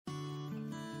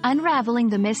Unraveling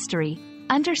the Mystery,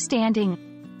 Understanding,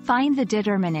 Find the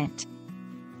Determinant.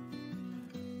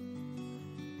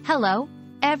 Hello,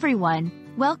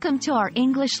 everyone. Welcome to our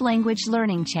English language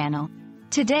learning channel.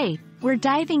 Today, we're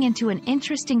diving into an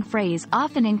interesting phrase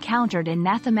often encountered in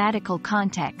mathematical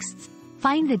contexts: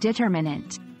 find the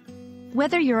determinant.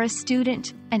 Whether you're a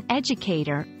student, an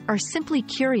educator, or simply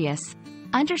curious,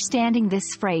 understanding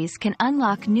this phrase can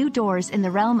unlock new doors in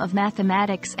the realm of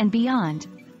mathematics and beyond.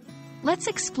 Let's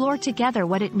explore together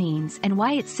what it means and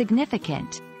why it's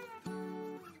significant.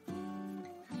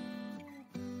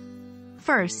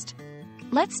 First,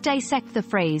 let's dissect the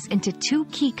phrase into two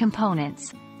key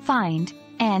components: find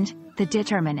and the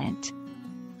determinant.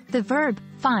 The verb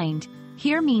find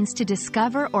here means to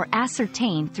discover or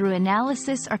ascertain through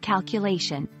analysis or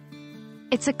calculation.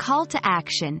 It's a call to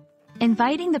action,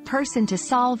 inviting the person to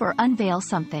solve or unveil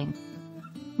something.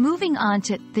 Moving on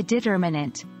to the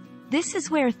determinant. This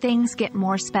is where things get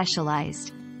more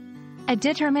specialized. A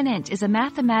determinant is a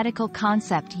mathematical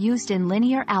concept used in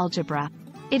linear algebra.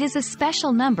 It is a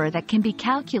special number that can be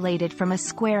calculated from a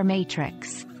square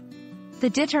matrix. The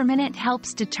determinant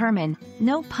helps determine,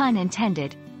 no pun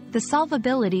intended, the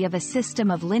solvability of a system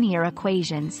of linear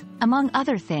equations, among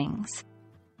other things.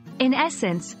 In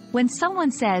essence, when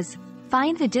someone says,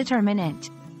 find the determinant,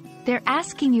 they're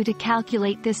asking you to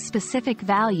calculate this specific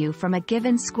value from a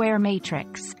given square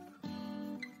matrix.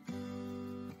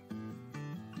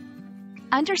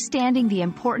 Understanding the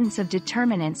importance of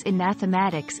determinants in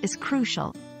mathematics is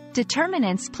crucial.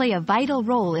 Determinants play a vital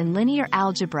role in linear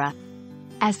algebra,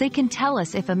 as they can tell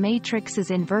us if a matrix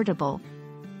is invertible,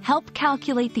 help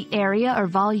calculate the area or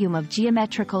volume of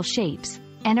geometrical shapes,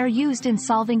 and are used in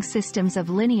solving systems of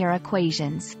linear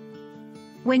equations.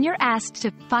 When you're asked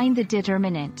to find the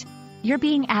determinant, you're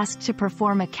being asked to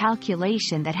perform a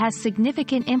calculation that has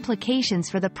significant implications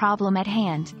for the problem at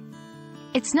hand.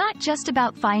 It's not just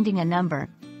about finding a number.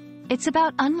 It's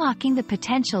about unlocking the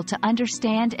potential to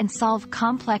understand and solve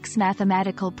complex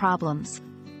mathematical problems.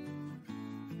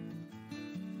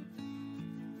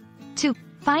 To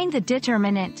find the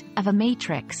determinant of a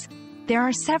matrix, there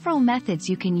are several methods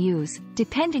you can use,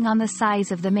 depending on the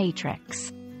size of the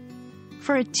matrix.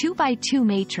 For a 2x2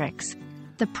 matrix,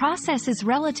 the process is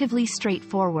relatively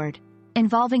straightforward,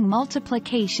 involving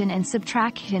multiplication and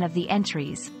subtraction of the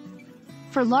entries.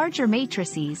 For larger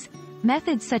matrices,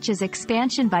 methods such as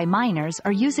expansion by minors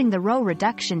or using the row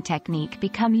reduction technique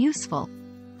become useful.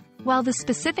 While the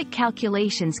specific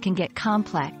calculations can get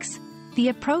complex, the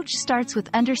approach starts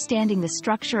with understanding the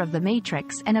structure of the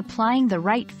matrix and applying the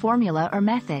right formula or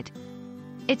method.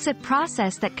 It's a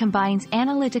process that combines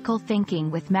analytical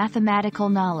thinking with mathematical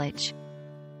knowledge.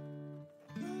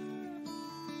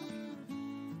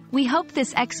 We hope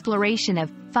this exploration of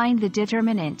find the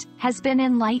determinant has been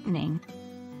enlightening.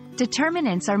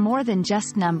 Determinants are more than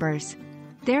just numbers.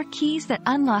 They're keys that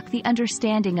unlock the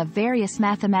understanding of various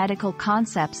mathematical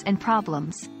concepts and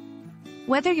problems.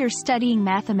 Whether you're studying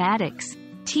mathematics,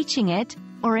 teaching it,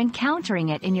 or encountering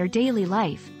it in your daily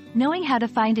life, knowing how to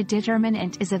find a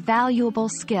determinant is a valuable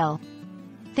skill.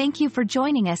 Thank you for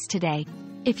joining us today.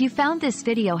 If you found this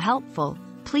video helpful,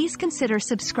 please consider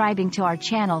subscribing to our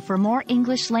channel for more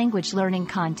English language learning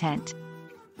content.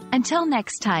 Until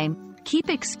next time,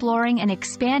 keep exploring and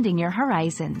expanding your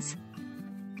horizons.